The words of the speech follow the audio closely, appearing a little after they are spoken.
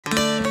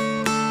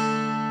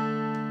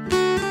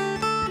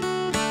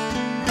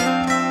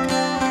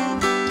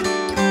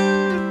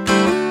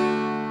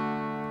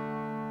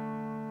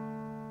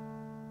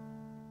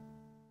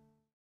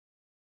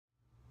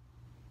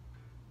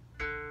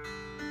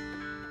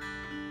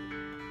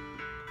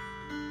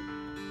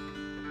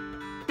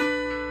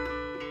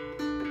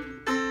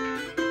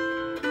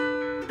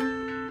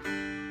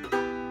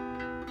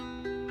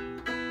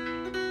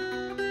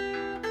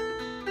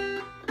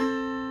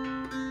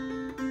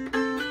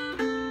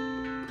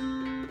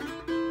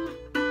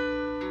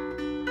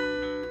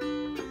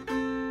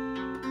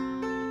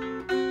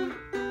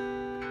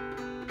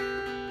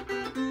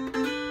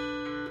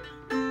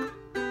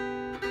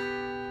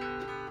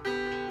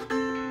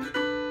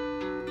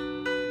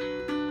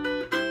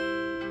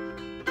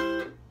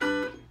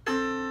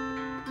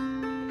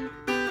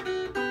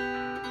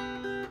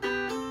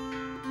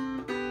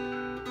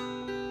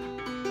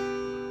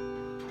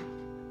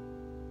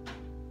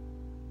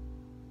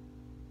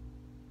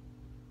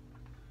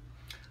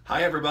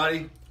Hi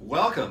everybody,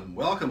 welcome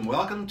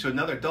to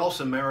another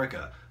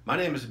Dulcimerica. My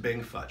name is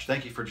Futch.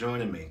 Thank you for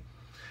joining me.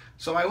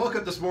 So I woke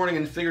up this morning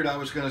and figured I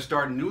was going to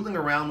start noodling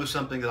around with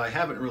something that I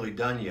haven't really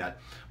done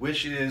yet,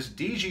 which is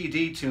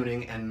DGD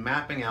tuning and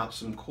mapping out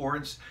some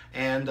chords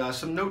and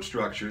some note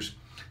structures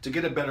to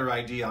get a better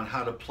idea on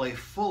how to play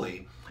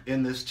fully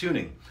in this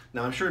tuning.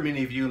 Now I'm sure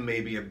many of you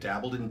maybe have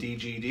dabbled in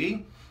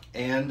DGD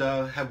and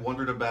have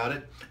wondered about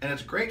it, and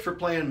it's great for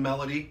playing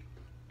melody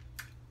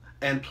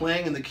and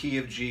playing in the key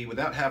of G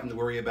without having to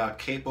worry about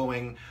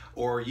capoing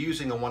or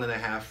using a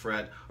 1.5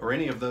 fret or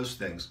any of those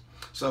things.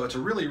 So it's a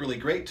really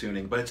great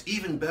tuning, but it's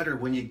even better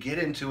when you get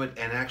into it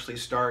and actually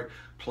start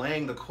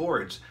playing the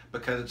chords,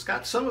 because it's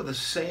got some of the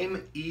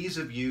same ease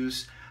of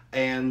use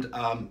and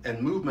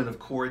movement of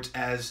chords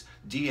as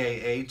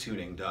DAA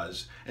tuning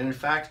does. And in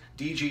fact,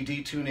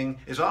 DGD tuning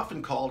is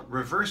often called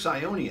reverse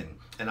Ionian,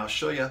 and I'll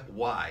show you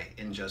why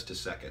in just a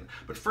second.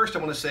 But first I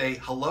want to say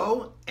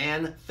hello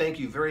and thank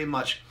you very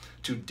much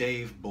to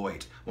Dave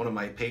Boyd, one of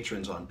my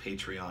patrons on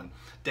Patreon.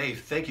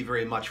 Dave, thank you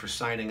very much for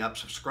signing up,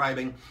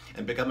 subscribing,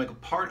 and becoming a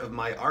part of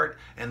my art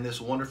and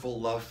this wonderful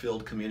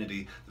love-filled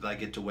community that I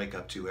get to wake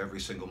up to every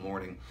single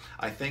morning.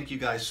 I thank you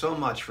guys so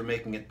much for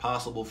making it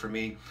possible for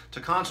me to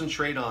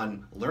concentrate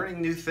on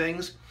learning new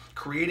things,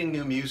 creating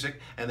new music,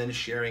 and then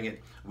sharing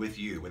it with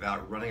you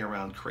without running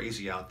around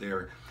crazy out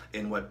there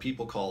in what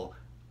people call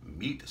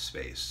meat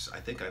space. I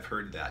think I've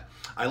heard that.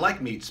 I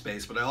like meat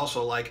space, but I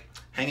also like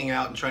hanging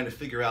out and trying to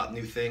figure out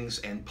new things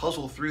and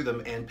puzzle through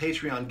them, and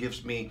Patreon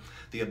gives me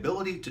the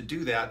ability to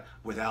do that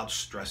without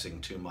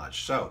stressing too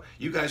much. So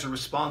you guys are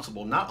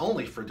responsible not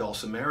only for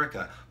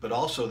Dulcimerica, but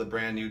also the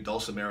brand new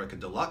Dulcimerica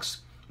Deluxe,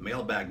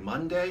 Mailbag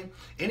Monday.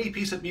 Any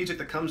piece of music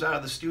that comes out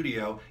of the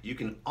studio, you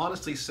can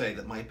honestly say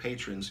that my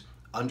patrons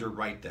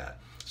underwrite that.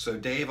 So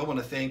Dave, I want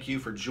to thank you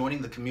for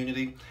joining the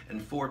community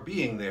and for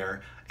being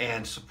there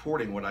and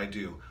supporting what I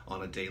do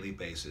on a daily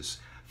basis.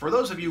 For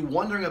those of you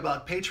wondering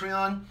about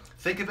Patreon,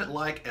 think of it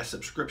like a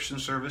subscription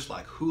service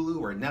like Hulu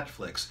or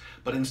Netflix,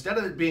 but instead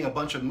of it being a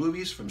bunch of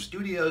movies from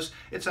studios,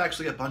 it's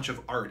actually a bunch of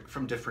art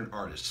from different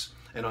artists.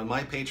 And on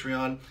my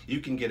Patreon, you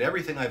can get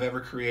everything I've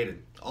ever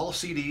created, all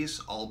CDs,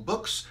 all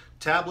books,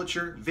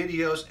 tablature,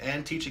 videos,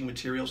 and teaching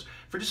materials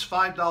for just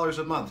 $5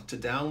 a month to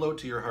download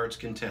to your heart's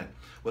content.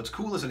 What's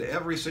cool is that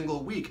every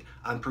single week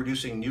I'm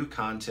producing new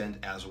content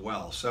as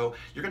well. So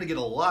you're going to get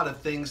a lot of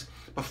things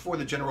before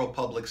the general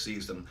public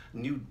sees them.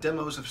 New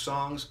demos of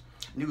songs,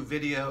 new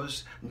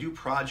videos, new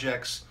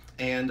projects,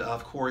 and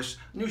of course,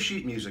 new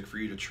sheet music for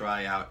you to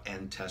try out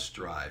and test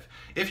drive.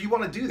 If you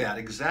want to do that,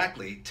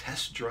 exactly,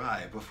 test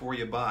drive before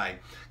you buy,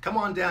 come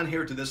on down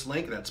here to this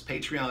link. That's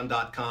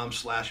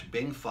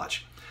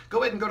patreon.com/bingfutch.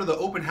 Go ahead and go to the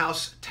open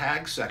house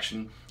tag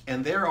section,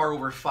 and there are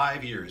over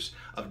 5 years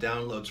of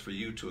downloads for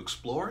you to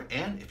explore.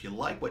 And if you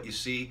like what you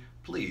see,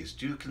 please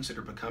do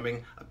consider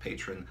becoming a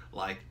patron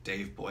like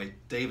Dave Boyd.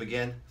 Dave,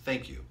 again,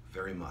 thank you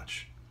very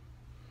much.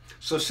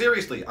 So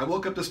seriously, I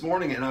woke up this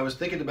morning and I was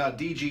thinking about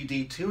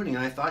DGD tuning,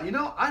 and I thought, you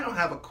know, I don't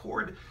have a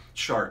chord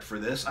chart for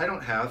this. I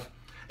don't have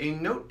a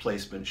note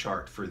placement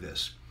chart for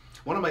this.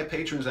 One of my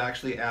patrons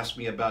actually asked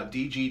me about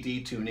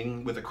DGD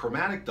tuning with a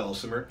chromatic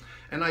dulcimer,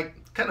 and I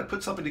kind of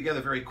put something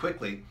together very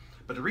quickly,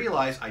 but I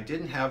realized I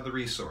didn't have the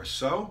resource.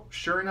 So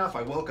sure enough,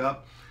 I woke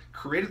up,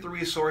 created the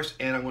resource,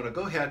 and I'm going to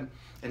go ahead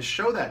and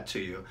show that to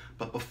you.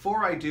 But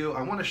before I do,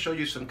 I want to show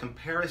you some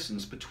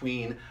comparisons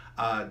between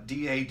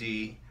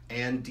DAD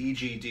and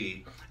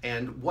DGD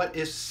and what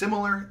is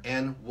similar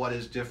and what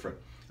is different.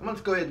 I'm going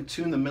to go ahead and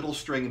tune the middle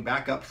string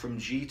back up from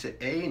G to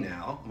A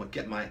now. I'm going to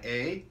get my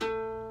A,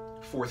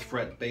 4th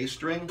fret bass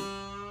string.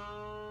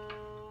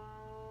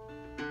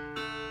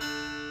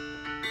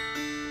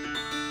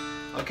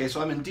 Okay,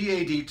 so I'm in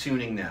DAD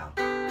tuning now.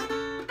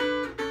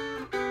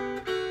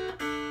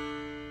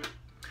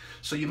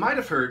 So you might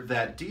have heard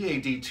that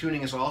DAD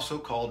tuning is also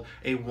called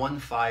a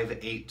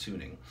 1-5-8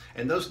 tuning,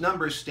 and those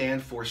numbers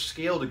stand for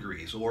scale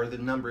degrees, or the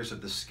numbers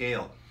of the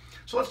scale.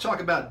 So let's talk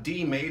about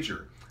D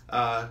major.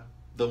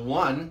 The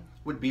 1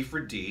 would be for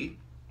D,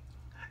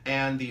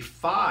 and the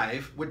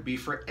 5 would be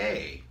for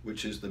A,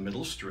 which is the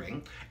middle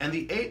string, and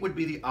the 8 would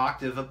be the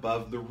octave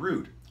above the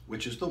root,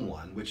 which is the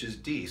 1, which is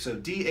D. So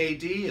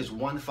DAD is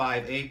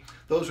 1-5-8.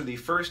 Those are the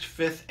 1st,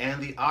 5th,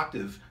 and the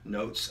octave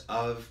notes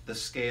of the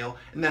scale,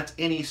 and that's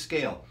any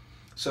scale.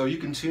 So you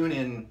can tune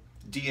in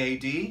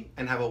DAD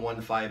and have a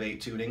 1-5-8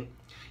 tuning.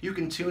 You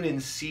can tune in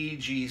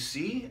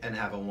CGC and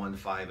have a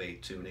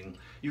 1-5-8 tuning.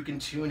 You can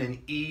tune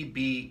in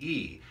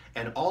EBE,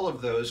 and all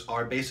of those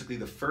are basically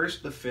the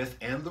 1st, the 5th,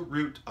 and the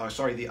root,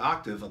 the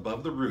octave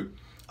above the root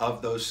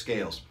of those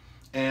scales.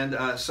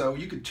 And so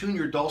you could tune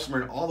your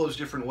dulcimer in all those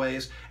different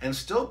ways and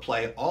still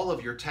play all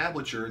of your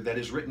tablature that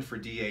is written for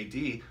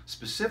DAD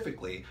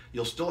specifically.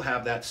 You'll still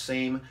have that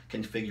same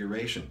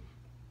configuration.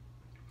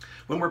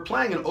 When we're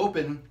playing an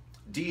open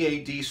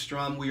DAD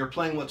strum, we are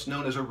playing what's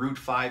known as a root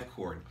 5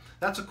 chord.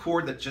 That's a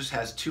chord that just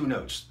has 2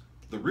 notes,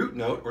 the root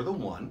note, or the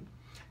 1,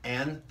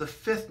 and the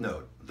 5th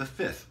note, the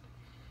 5th.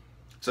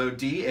 So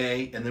D,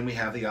 A, and then we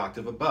have the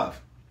octave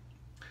above.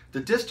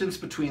 The distance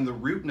between the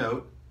root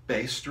note,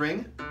 bass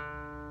string,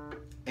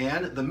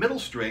 And the middle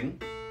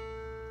string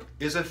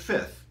is a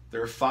fifth.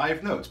 There are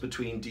 5 notes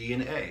between D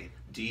and A.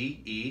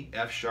 D, E,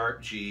 F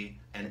sharp, G,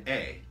 and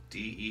A. D,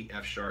 E,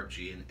 F sharp,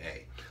 G, and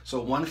A.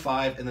 So 1,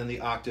 5, and then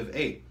the octave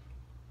 8.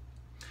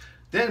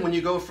 Then when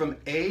you go from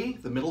A,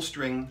 the middle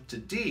string, to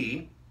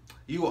D,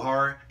 you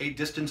are a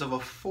distance of a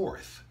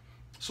fourth.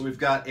 So we've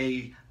got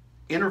a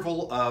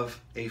interval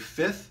of a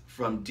fifth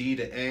from D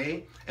to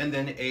A, and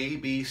then A,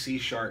 B, C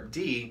sharp,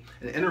 D,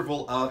 an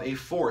interval of a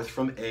fourth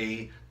from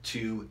A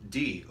to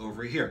D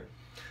over here.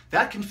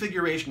 That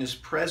configuration is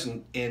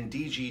present in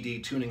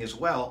DGD tuning as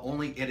well,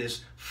 only it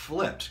is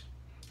flipped,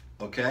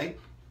 okay?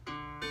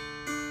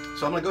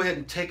 So I'm going to go ahead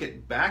and take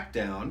it back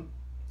down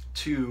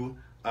to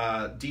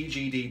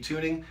DGD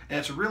tuning, and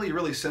it's really,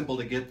 really simple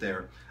to get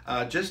there.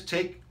 Just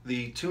take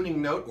the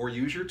tuning note or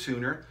use your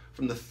tuner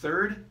from the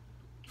 3rd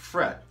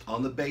fret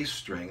on the bass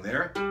string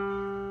there.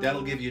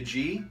 That'll give you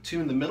G.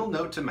 Tune the middle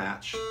note to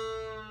match.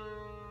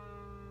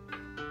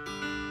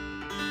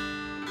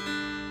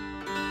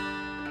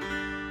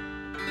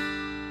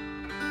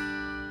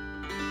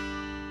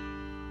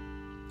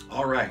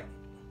 All right,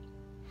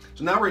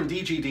 so now we're in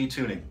DGD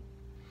tuning.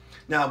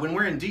 Now, when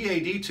we're in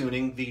DAD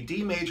tuning, the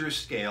D major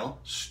scale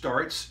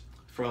starts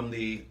from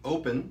the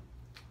open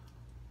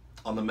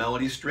on the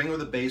melody string or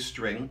the bass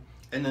string,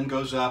 and then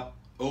goes up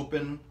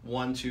open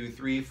 1, 2,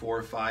 3,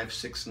 4, 5,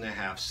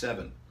 6.5,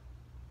 7.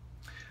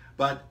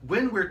 But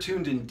when we're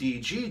tuned in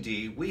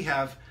DGD, we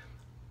have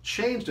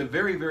changed a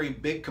very, very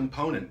big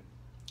component.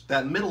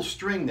 That middle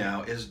string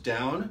now is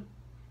down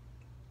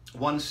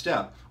 1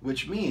 step,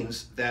 which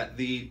means that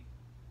the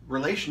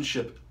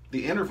relationship,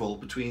 the interval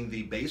between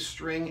the bass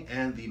string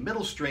and the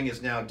middle string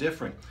is now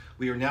different.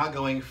 We are now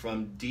going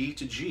from D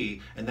to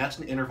G, and that's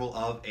an interval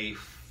of a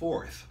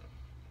fourth.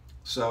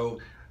 So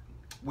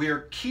we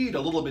are keyed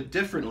a little bit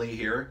differently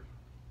here,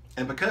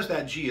 and because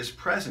that G is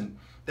present,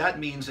 that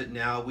means that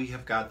now we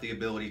have got the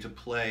ability to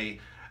play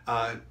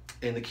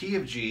in the key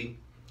of G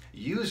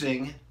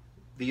using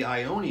the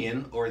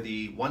Ionian, or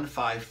the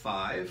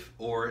 155,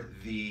 or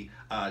the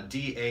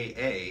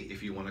DAA,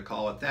 if you want to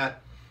call it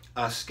that,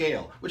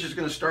 scale, which is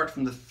going to start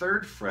from the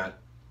 3rd fret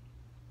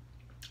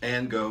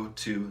and go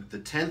to the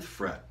 10th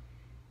fret.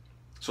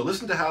 So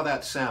listen to how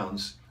that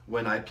sounds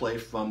when I play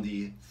from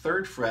the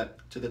 3rd fret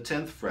to the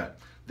 10th fret.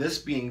 This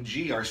being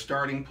G, our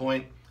starting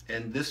point,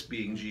 and this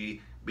being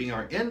G being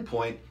our end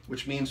point,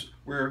 which means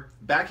we're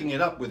backing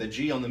it up with a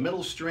G on the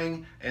middle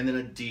string and then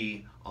a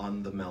D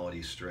on the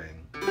melody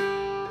string.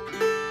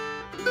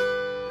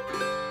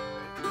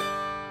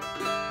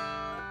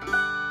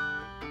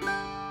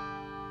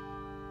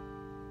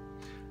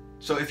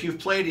 So if you've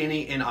played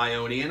any in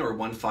Ionian or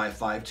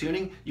 155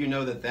 tuning, you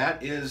know that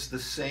that is the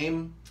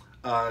same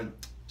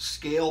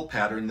scale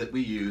pattern that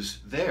we use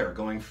there,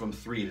 going from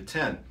 3 to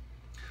 10.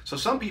 So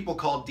some people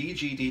call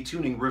DGD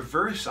tuning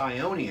reverse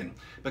Ionian,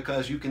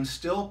 because you can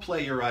still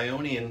play your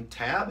Ionian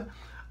tab,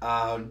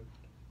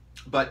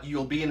 but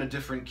you'll be in a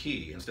different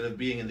key. Instead of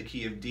being in the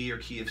key of D or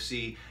key of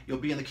C, you'll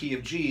be in the key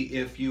of G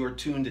if you are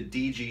tuned to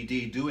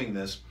DGD doing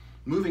this,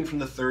 moving from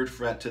the 3rd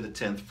fret to the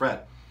 10th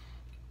fret.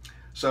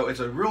 So it's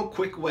a real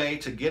quick way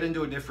to get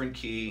into a different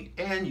key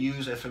and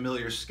use a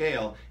familiar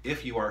scale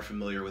if you are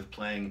familiar with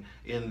playing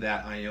in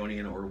that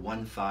Ionian or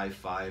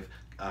 155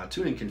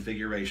 tuning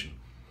configuration.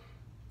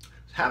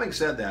 Having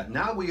said that,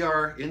 now we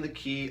are in the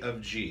key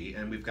of G,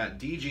 and we've got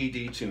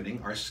DGD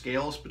tuning, our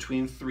scales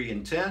between 3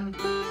 and 10.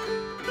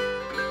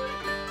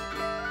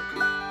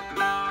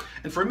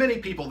 And for many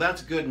people,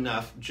 that's good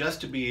enough just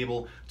to be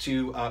able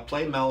to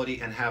play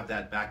melody and have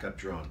that backup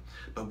drone.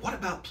 But what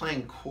about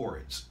playing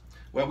chords?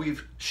 Well,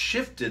 we've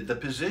shifted the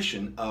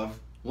position of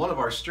one of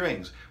our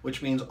strings,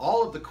 which means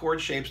all of the chord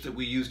shapes that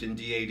we used in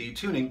DAD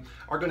tuning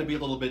are going to be a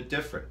little bit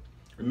different.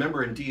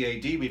 Remember, in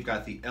DAD, we've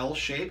got the L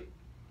shape,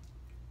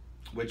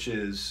 which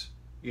is,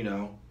 you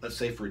know, let's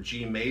say for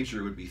G major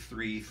it would be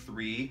 3,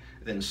 3,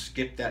 then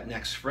skip that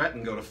next fret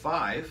and go to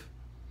 5.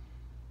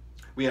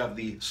 We have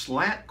the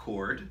slant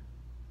chord,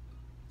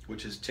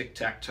 which is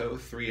tic-tac-toe,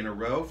 3 in a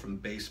row from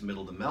bass,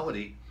 middle to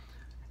melody.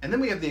 And then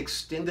we have the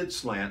extended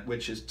slant,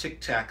 which is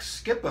tic-tac,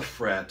 skip a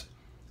fret,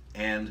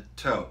 and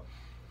toe.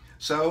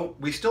 So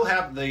we still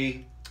have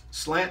the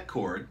slant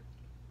chord.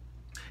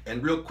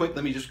 And real quick,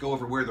 let me just go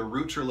over where the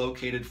roots are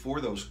located for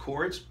those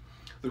chords.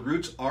 The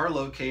roots are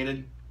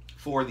located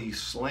for the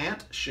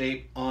slant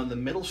shape on the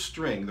middle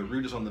string. The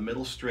root is on the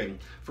middle string.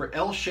 For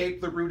L shape,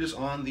 the root is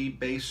on the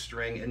bass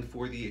string, and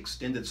for the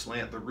extended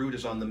slant, the root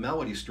is on the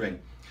melody string.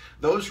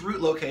 Those root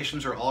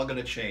locations are all going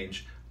to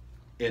change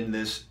in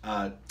this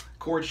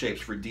chord shapes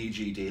for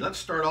DGD. Let's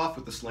start off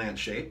with the slant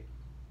shape.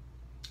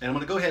 And I'm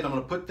going to go ahead and I'm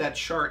going to put that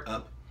chart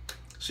up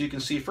so you can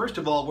see, first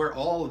of all, where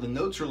all of the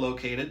notes are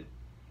located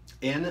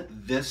in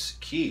this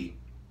key,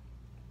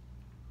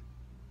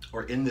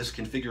 or in this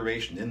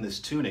configuration, in this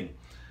tuning.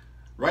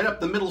 Right up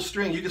the middle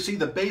string, you can see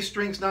the bass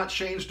string's not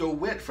changed a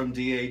whit from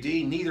DAD,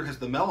 neither has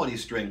the melody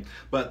string,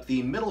 but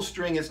the middle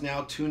string is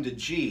now tuned to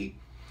G.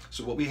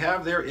 So what we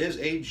have there is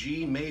a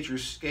G major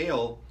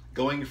scale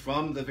going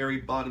from the very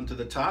bottom to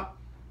the top.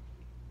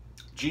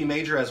 G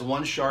major has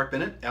 1 sharp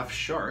in it, F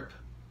sharp,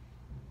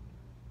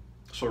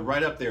 So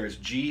right up there is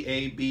G,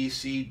 A, B,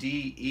 C,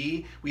 D,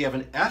 E. We have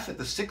an F at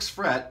the 6th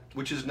fret,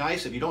 which is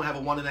nice if you don't have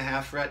a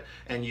 1.5 fret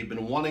and you've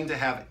been wanting to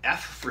have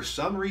F for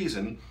some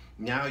reason.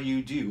 Now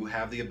you do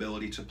have the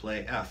ability to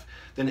play F.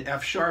 Then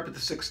F sharp at the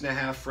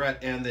 6.5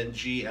 fret, and then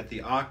G at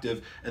the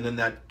octave, and then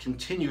that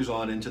continues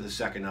on into the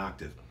 2nd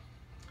octave.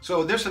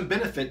 So there's some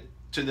benefit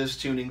to this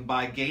tuning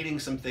by gating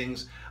some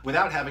things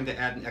without having to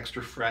add an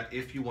extra fret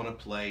if you want to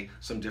play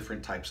some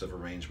different types of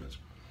arrangements.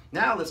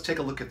 Now let's take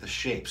a look at the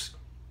shapes.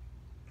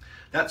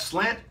 That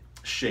slant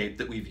shape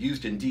that we've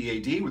used in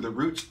DAD, where the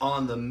root's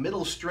on the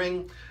middle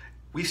string,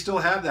 we still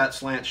have that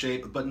slant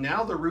shape, but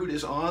now the root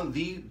is on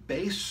the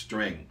bass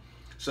string.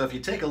 So if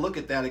you take a look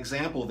at that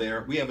example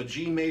there, we have a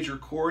G major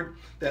chord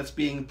that's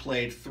being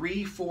played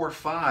 3, 4,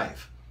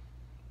 5.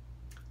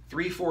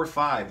 3, 4,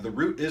 5. The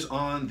root is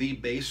on the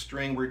bass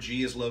string where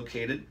G is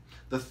located.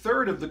 The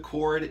 3rd of the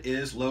chord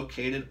is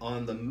located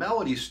on the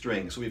melody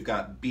string. So we've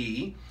got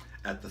B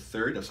at the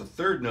 3rd. That's the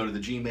 3rd note of the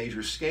G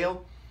major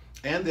scale.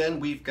 And then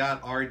we've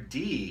got our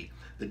D.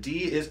 The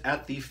D is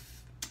at the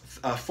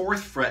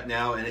 4th fret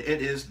now, and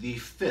it is the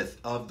 5th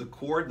of the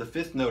chord, the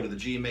 5th note of the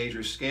G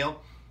major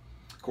scale.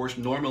 Of course,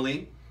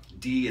 normally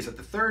D is at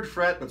the 3rd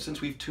fret, but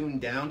since we've tuned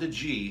down to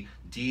G,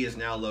 D is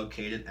now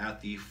located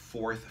at the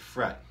 4th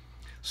fret.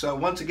 So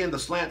once again, the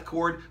slant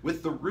chord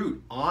with the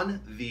root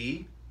on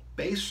the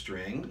bass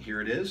string,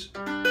 here it is.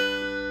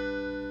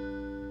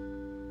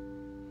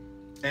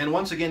 And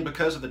once again,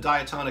 because of the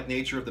diatonic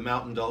nature of the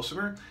mountain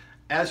dulcimer,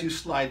 as you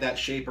slide that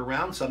shape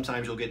around,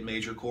 sometimes you'll get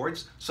major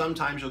chords,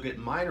 sometimes you'll get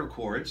minor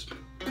chords,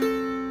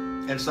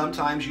 and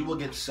sometimes you will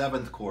get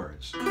 7th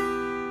chords.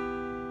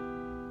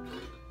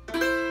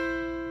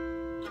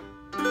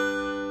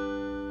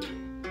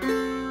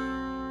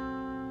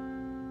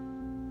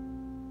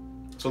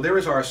 So there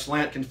is our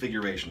slant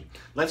configuration.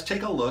 Let's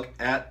take a look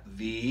at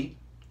the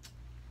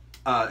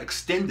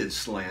extended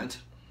slant.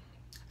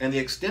 And the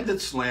extended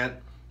slant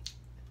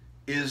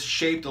is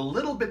shaped a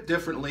little bit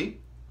differently.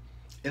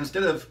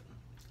 Instead of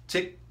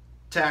tick,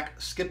 tack,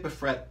 skip a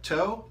fret,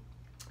 toe,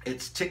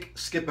 it's tick,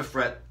 skip a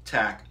fret,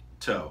 tack,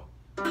 toe.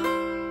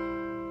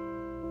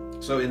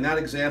 So in that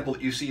example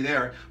that you see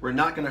there, we're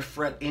not going to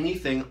fret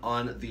anything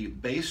on the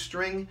bass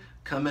string,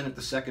 come in at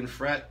the 2nd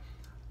fret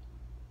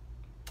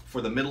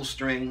for the middle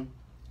string,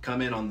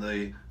 come in on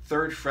the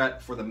 3rd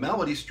fret for the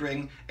melody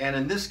string, and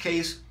in this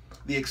case,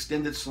 the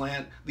extended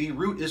slant, the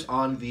root is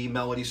on the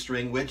melody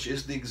string, which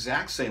is the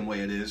exact same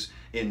way it is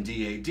in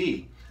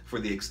DAD. For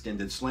the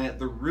extended slant,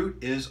 the root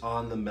is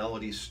on the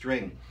melody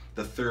string.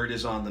 The 3rd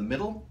is on the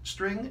middle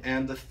string,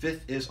 and the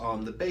 5th is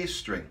on the bass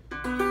string.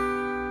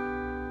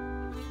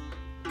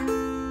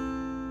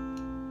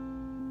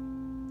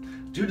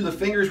 Due to the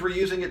fingers we're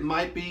using, it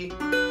might be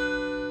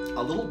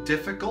a little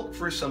difficult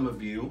for some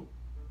of you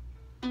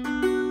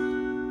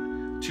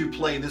to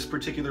play this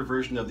particular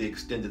version of the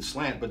extended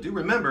slant, but do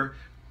remember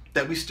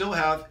that we still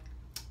have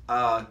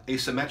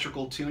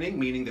asymmetrical tuning,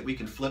 meaning that we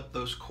can flip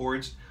those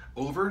chords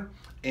over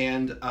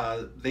and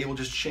they will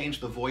just change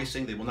the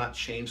voicing. They will not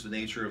change the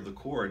nature of the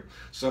chord.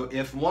 So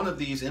if one of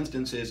these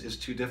instances is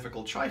too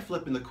difficult, try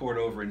flipping the chord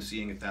over and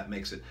seeing if that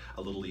makes it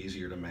a little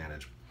easier to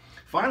manage.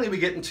 Finally, we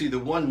get into the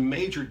one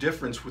major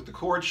difference with the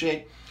chord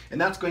shape, and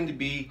that's going to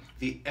be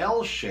the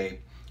L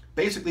shape.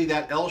 Basically,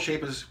 that L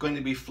shape is going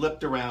to be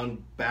flipped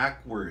around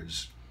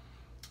backwards,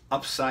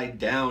 upside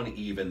down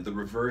even, the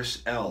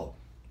reverse L.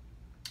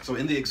 So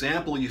in the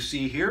example you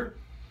see here,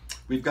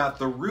 we've got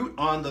the root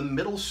on the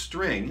middle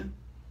string,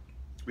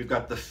 we've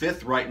got the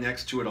 5th right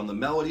next to it on the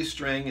melody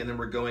string, and then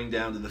we're going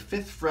down to the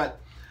 5th fret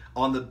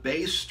on the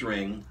bass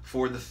string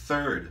for the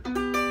 3rd.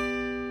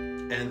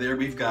 And there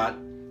we've got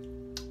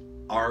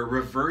our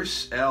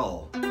reverse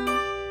L.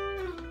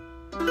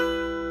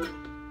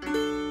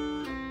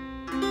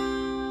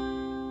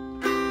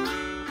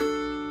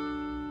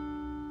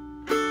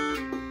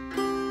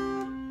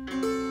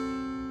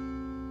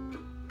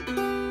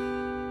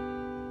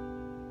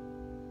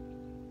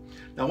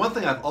 Now, one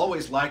thing I've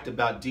always liked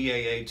about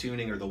DAA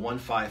tuning, or the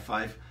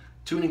 155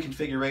 tuning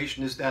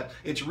configuration, is that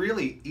it's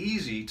really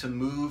easy to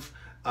move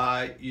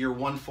your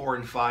 1, 4,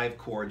 and 5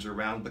 chords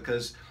around,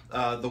 because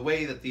the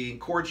way that the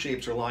chord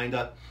shapes are lined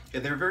up,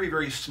 they're very,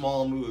 very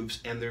small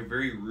moves and they're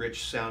very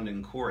rich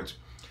sounding chords.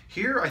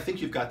 Here, I think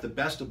you've got the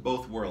best of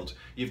both worlds.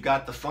 You've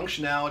got the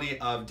functionality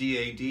of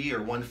DAD,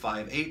 or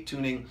 158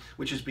 tuning,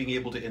 which is being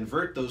able to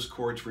invert those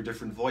chords for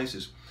different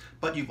voices.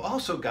 But you've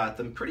also got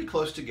them pretty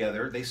close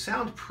together. They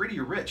sound pretty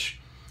rich,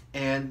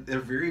 and they're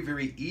very,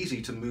 very easy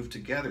to move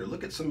together.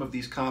 Look at some of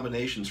these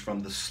combinations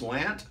from the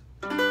slant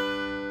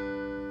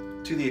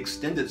to the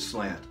extended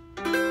slant.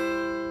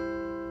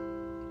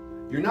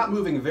 You're not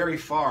moving very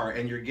far,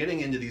 and you're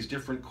getting into these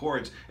different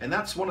chords, and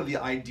that's one of the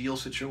ideal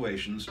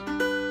situations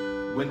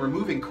when we're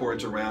moving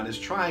chords around, is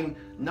trying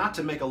not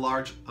to make a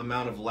large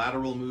amount of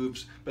lateral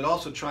moves, but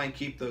also try and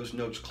keep those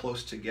notes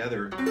close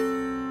together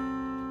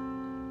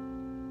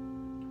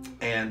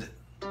and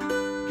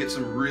get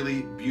some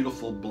really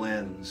beautiful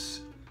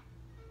blends.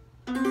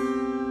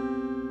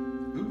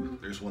 Ooh,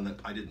 there's one that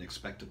I didn't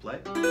expect to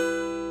play.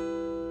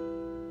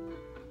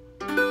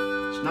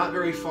 Let's not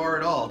very far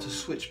at all to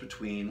switch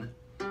between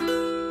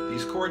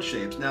these chord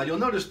shapes. Now you'll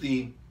notice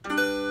the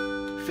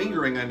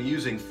fingering I'm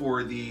using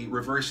for the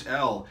reverse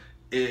L,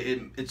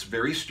 it's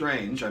very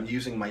strange. I'm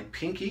using my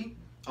pinky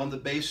on the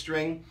bass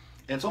string,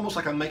 and it's almost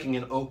like I'm making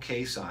an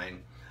OK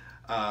sign.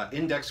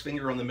 Index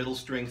finger on the middle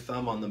string,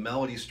 thumb on the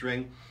melody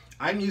string.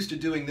 I'm used to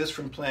doing this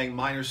from playing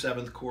minor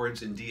 7th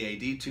chords in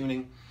DAD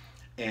tuning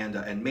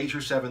and major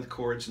 7th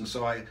chords, and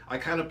so I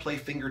kind of play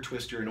finger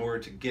twister in order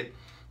to get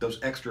those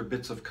extra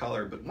bits of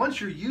color. But once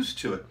you're used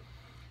to it,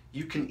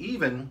 you can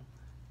even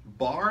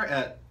bar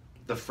at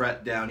the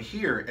fret down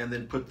here and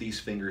then put these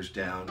fingers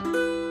down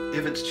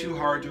if it's too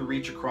hard to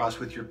reach across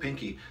with your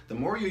pinky. The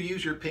more you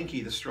use your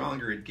pinky, the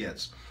stronger it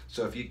gets.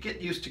 So if you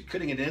get used to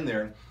putting it in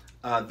there,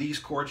 these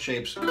chord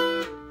shapes will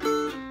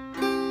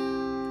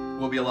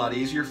be a lot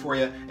easier for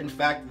you. In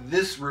fact,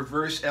 this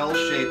reverse L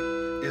shape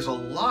is a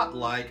lot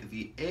like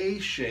the A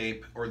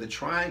shape or the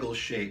triangle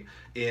shape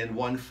in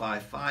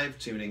 1-5-5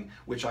 tuning,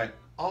 which I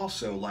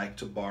also like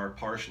to bar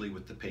partially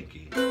with the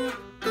pinky.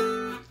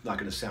 Not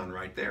going to sound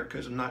right there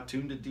because I'm not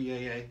tuned to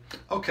DAA.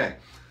 Okay,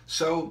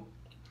 so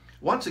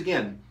once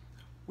again,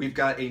 we've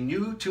got a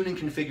new tuning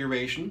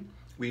configuration.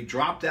 We've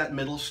dropped that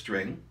middle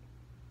string.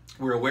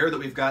 We're aware that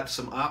we've got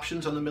some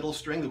options on the middle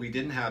string that we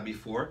didn't have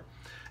before.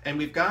 And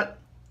we've got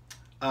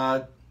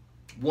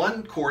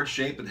one chord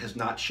shape that has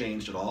not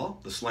changed at all,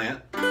 the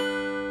slant.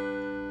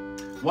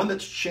 One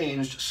that's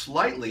changed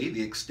slightly,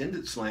 the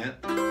extended slant.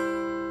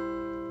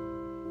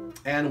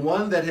 And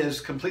one that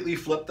has completely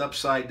flipped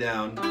upside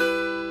down,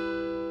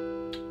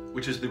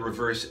 which is the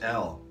reverse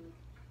L.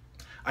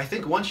 I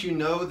think once you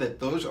know that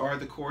those are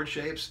the chord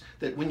shapes,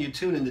 that when you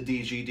tune into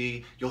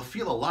DGD, you'll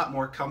feel a lot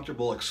more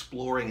comfortable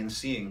exploring and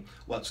seeing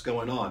what's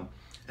going on.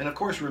 And of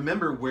course,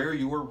 remember where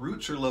your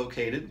roots are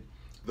located.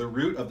 The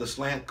root of the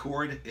slant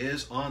chord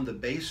is on the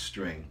bass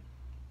string.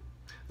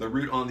 The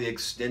root on the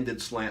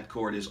extended slant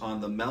chord is on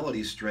the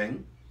melody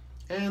string.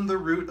 And the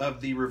root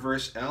of the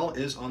reverse L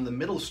is on the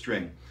middle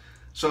string.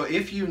 So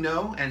if you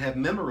know and have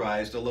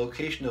memorized the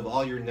location of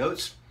all your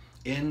notes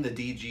in the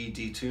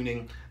DGD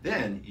tuning,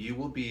 then you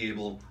will be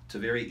able to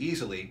very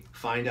easily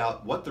find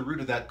out what the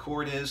root of that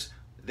chord is,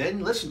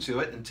 then listen to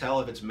it and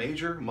tell if it's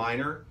major,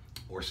 minor,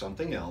 or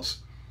something else,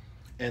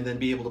 and then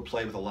be able to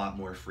play with a lot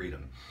more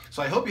freedom.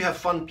 So I hope you have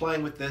fun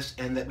playing with this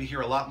and that we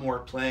hear a lot more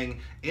playing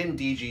in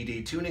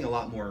DGD tuning, a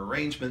lot more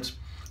arrangements.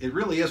 It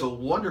really is a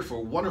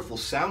wonderful, wonderful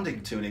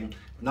sounding tuning,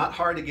 not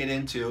hard to get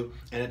into,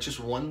 and it's just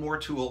one more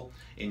tool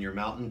in your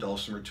Mountain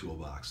Dulcimer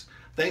toolbox.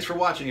 Thanks for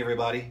watching,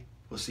 everybody.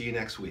 We'll see you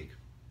next week.